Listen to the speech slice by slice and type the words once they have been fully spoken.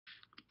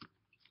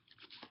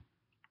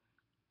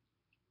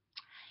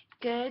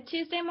Good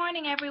Tuesday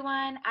morning,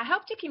 everyone. I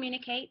hope to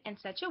communicate in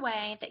such a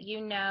way that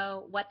you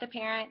know what the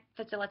parent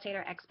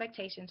facilitator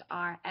expectations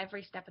are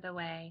every step of the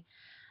way.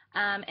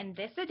 In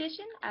this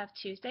edition of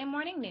Tuesday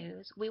Morning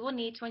News, we will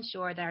need to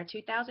ensure that our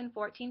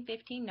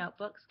 2014-15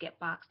 notebooks get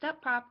boxed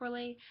up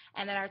properly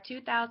and that our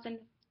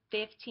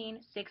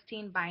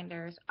 2015-16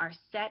 binders are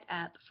set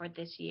up for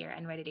this year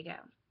and ready to go.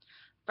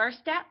 First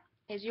step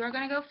is you're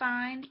going to go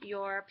find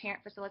your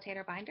parent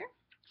facilitator binder.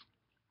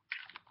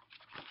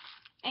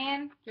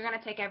 And you're going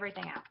to take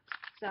everything out.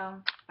 So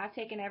I've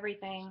taken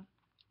everything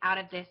out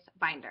of this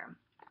binder.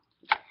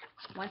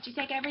 Once you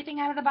take everything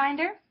out of the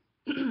binder,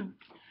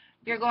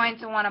 you're going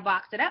to want to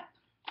box it up.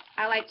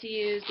 I like to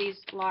use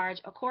these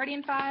large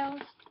accordion files,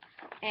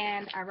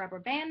 and I rubber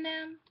band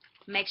them,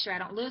 make sure I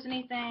don't lose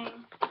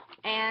anything,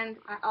 and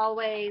I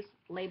always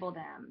label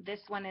them. This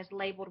one is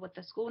labeled with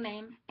the school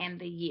name and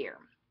the year.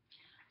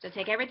 So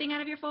take everything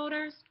out of your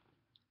folders,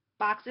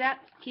 box it up,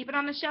 keep it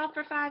on the shelf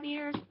for 5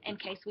 years in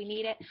case we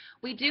need it.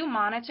 We do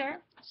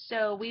monitor,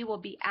 so we will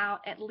be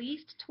out at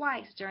least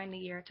twice during the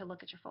year to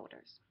look at your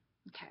folders.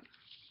 Okay.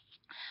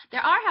 There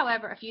are,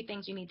 however, a few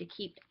things you need to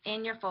keep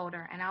in your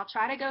folder, and I'll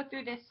try to go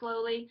through this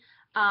slowly,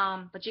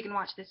 but you can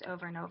watch this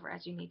over and over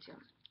as you need to.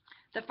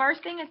 The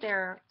first thing is there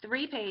are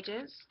 3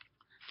 pages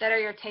that are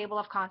your table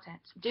of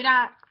contents. Do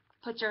not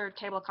put your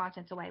table of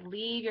contents away.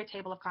 Leave your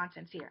table of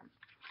contents here.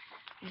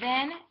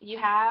 Then you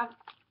have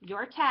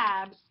your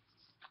tabs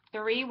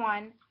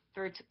 3:1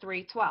 through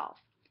 3:12.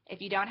 If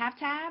you don't have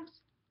tabs,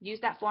 use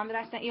that form that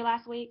I sent you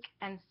last week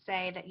and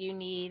say that you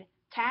need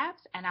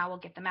tabs, and I will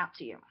get them out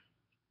to you.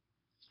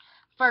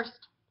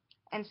 First,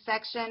 in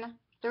section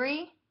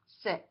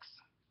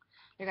 3:6,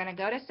 you're going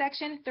to go to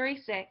section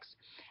 3:6,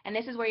 and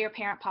this is where your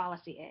parent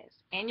policy is.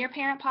 In your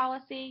parent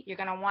policy, you're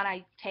going to want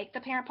to take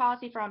the parent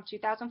policy from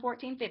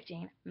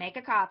 2014-15, make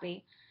a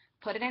copy,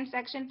 put it in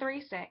section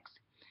 3:6,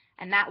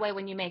 and that way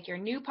when you make your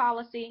new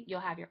policy, you'll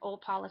have your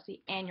old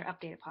policy and your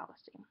updated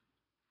policy.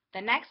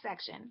 The next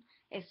section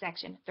is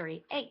section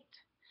 3:8.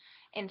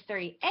 In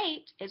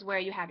 3:8 is where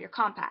you have your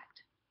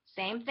compact.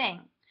 Same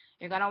thing.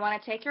 You're going to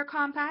want to take your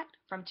compact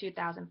from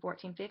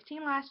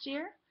 2014-15 last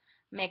year,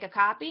 make a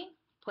copy,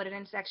 put it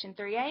in section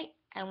 3:8,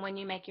 and when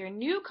you make your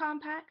new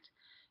compact,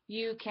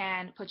 you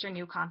can put your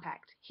new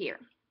compact here.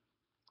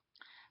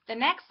 The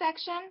next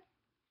section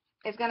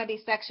is going to be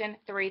section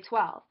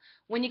 3:12.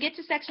 When you get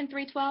to section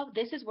 3:12,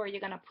 this is where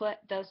you're going to put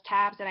those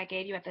tabs that I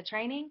gave you at the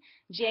training,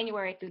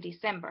 January through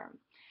December.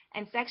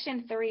 And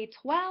section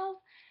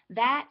 3:12,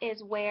 that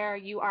is where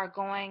you are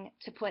going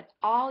to put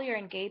all your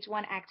Engage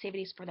 1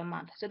 activities for the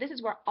month. So this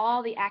is where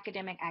all the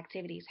academic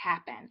activities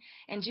happen.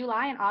 In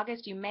July and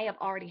August, you may have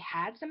already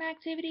had some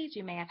activities.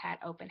 You may have had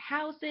open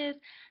houses,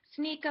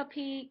 sneak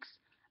peeks,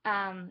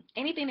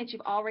 anything that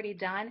you've already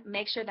done.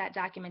 Make sure that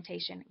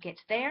documentation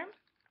gets there.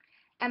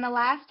 And the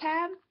last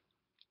tab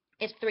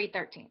is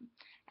 3:13.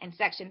 In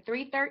section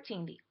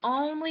 3:13, the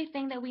only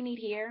thing that we need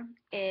here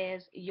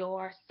is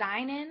your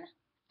sign-in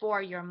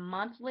for your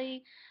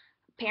monthly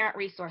parent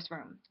resource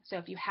room. So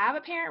if you have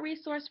a parent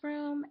resource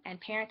room and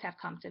parents have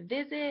come to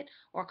visit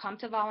or come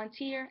to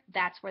volunteer,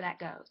 that's where that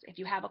goes. If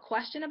you have a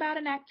question about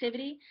an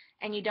activity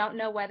and you don't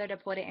know whether to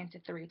put it into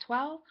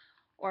 3:12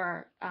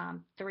 or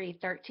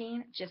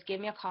 3:13, just give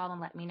me a call and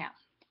let me know.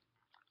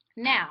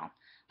 Now,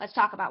 let's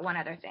talk about one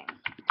other thing.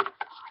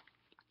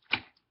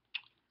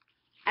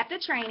 At the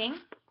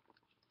training,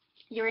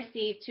 you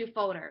receive 2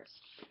 folders.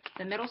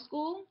 The middle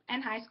school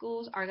and high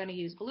schools are going to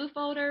use blue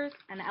folders,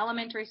 and the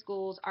elementary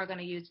schools are going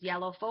to use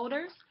yellow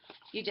folders.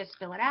 You just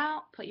fill it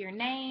out, put your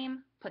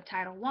name, put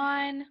Title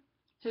I,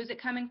 who's it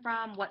coming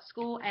from, what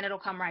school, and it'll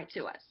come right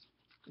to us.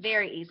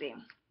 Very easy.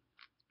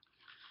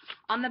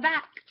 On the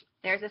back,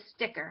 there's a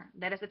sticker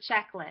that is a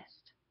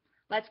checklist.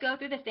 Let's go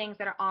through the things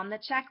that are on the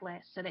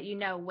checklist so that you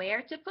know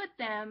where to put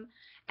them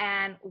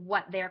and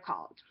what they're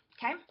called.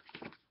 Okay?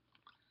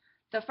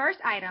 The first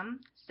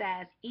item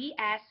says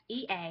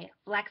ESEA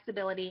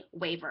Flexibility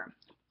Waiver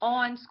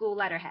on school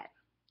letterhead.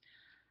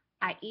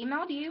 I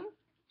emailed you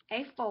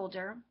a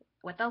folder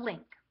with a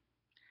link.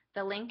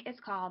 The link is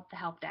called the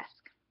Help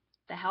Desk.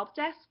 The Help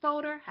Desk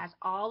folder has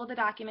all of the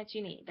documents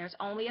you need. There's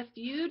only a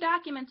few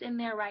documents in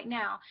there right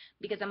now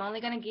because I'm only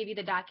going to give you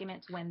the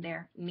documents when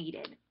they're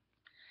needed.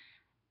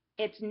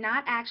 It's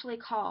not actually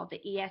called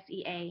the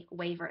ESEA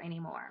waiver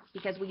anymore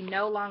because we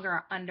no longer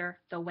are under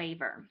the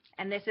waiver,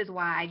 and this is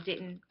why I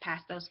didn't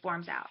pass those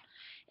forms out.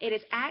 It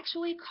is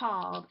actually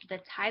called the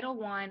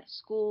Title I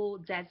School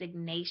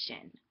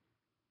Designation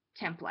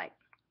Template,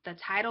 the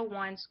Title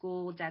I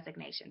School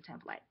Designation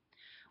Template.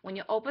 When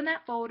you open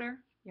that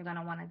folder, you're going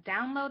to want to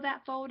download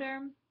that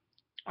folder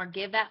or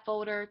give that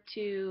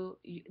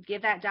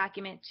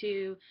document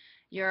to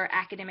your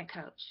academic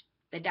coach.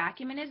 The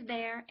document is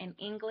there in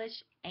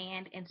English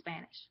and in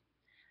Spanish.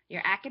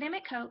 Your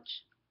academic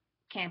coach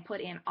can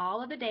put in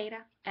all of the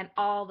data and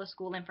all the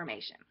school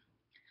information.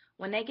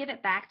 When they give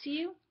it back to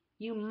you,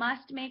 you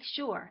must make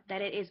sure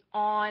that it is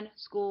on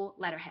school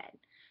letterhead.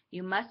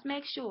 You must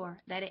make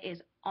sure that it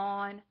is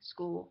on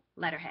school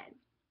letterhead.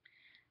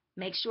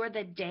 Make sure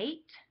the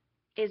date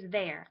is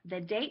there. The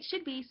date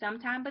should be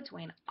sometime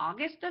between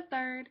August the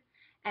 3rd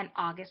and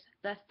August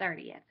the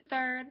 30th.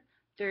 3rd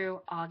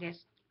through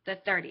August the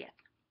 30th.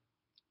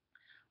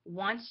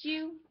 Once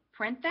you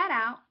print that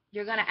out,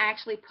 you're going to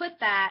actually put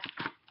that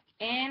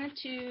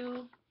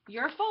into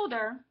your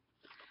folder,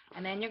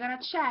 and then you're going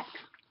to check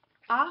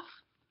off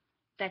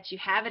that you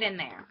have it in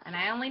there. And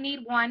I only need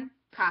one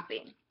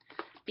copy.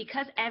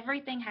 Because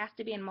everything has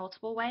to be in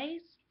multiple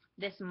ways,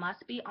 this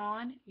must be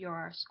on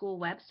your school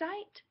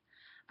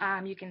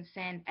website. You can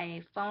send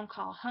a phone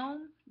call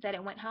home that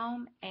it went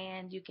home,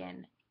 and you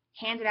can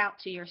hand it out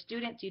to your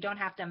students. You don't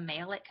have to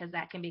mail it because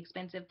that can be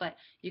expensive, but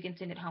you can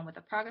send it home with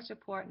a progress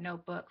report,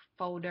 notebook,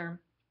 folder,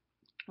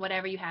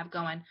 whatever you have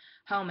going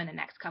home in the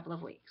next couple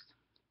of weeks.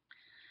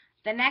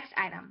 The next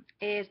item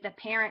is the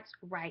parent's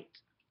right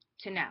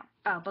to know.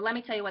 Oh, but let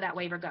me tell you where that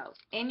waiver goes.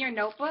 In your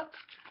notebook,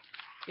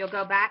 you'll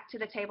go back to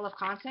the table of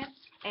contents,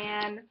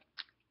 and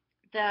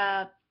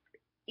the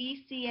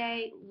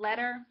ECA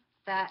letter,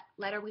 that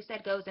letter we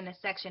said goes into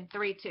section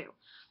 3.2.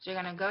 So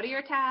you're going to go to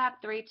your tab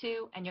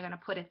 3.2 and you're going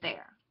to put it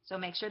there. So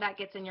make sure that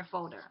gets in your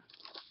folder.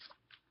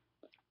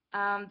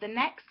 The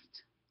next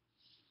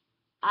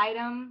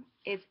item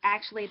is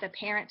actually the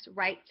parent's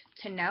right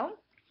to know.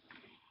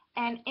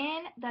 And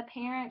in the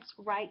parent's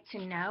right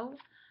to know,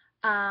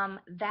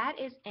 that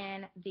is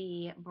in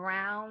the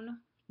brown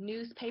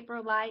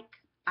newspaper-like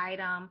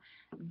item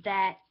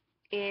that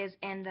is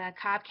in the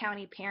Cobb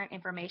County Parent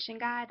Information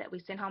Guide that we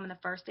send home in the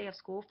first day of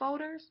school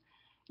folders.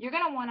 You're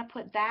going to want to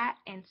put that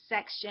in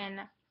section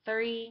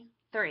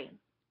 3.3.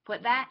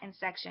 Put that in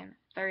section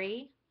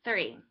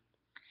 3.3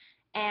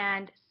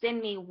 and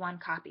send me one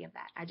copy of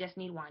that. I just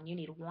need one. You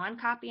need one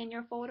copy in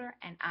your folder,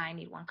 and I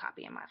need one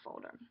copy in my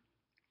folder.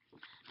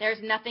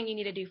 There's nothing you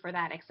need to do for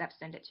that except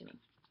send it to me.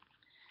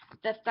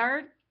 The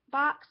third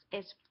box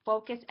is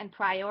focus and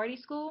priority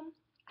school.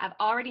 I've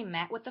already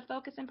met with the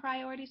focus and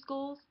priority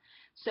schools,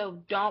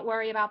 so don't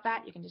worry about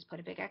that. You can just put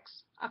a big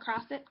X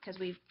across it because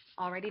we've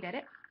already did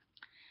it.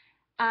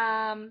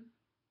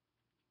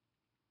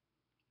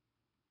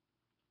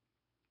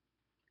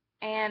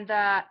 And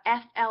the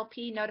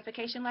FLP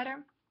notification letter,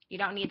 you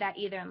don't need that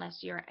either unless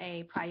you're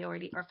a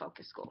priority or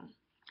focus school.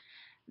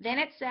 Then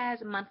it says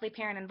monthly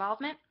parent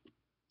involvement.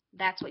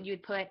 That's what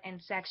you'd put in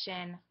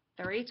section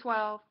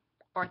 3.12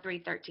 or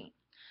 3.13.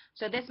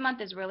 So this month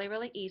is really,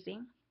 really easy.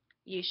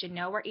 You should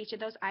know where each of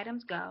those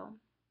items go.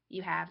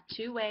 You have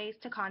 2 ways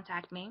to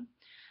contact me.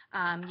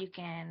 You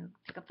can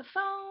pick up the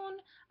phone,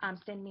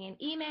 send me an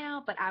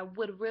email, but I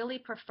would really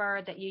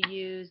prefer that you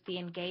use the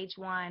Engage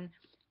One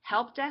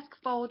Help Desk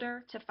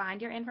folder to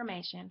find your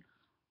information,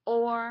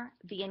 or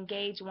the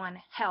Engage One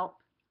Help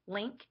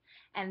link,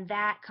 and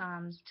that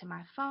comes to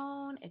my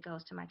phone, it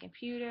goes to my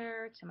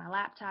computer, to my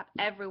laptop,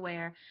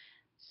 everywhere,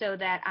 so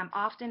that I'm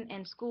often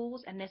in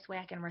schools, and this way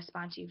I can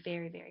respond to you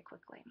very, very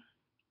quickly.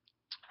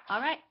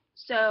 All right,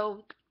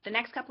 so the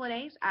next couple of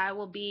days I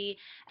will be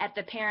at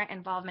the parent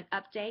involvement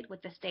update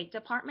with the State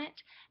Department,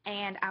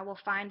 and I will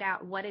find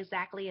out what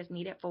exactly is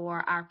needed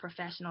for our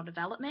professional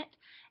development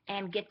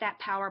and get that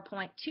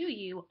PowerPoint to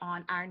you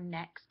on our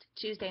next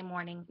Tuesday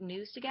morning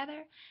news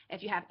together.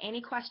 If you have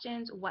any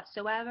questions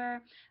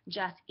whatsoever,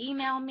 just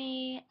email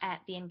me at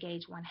the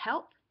Engage One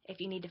Help.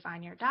 If you need to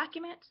find your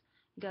documents,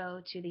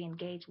 go to the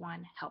Engage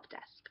One Help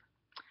Desk.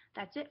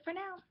 That's it for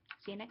now.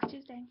 See you next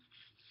Tuesday.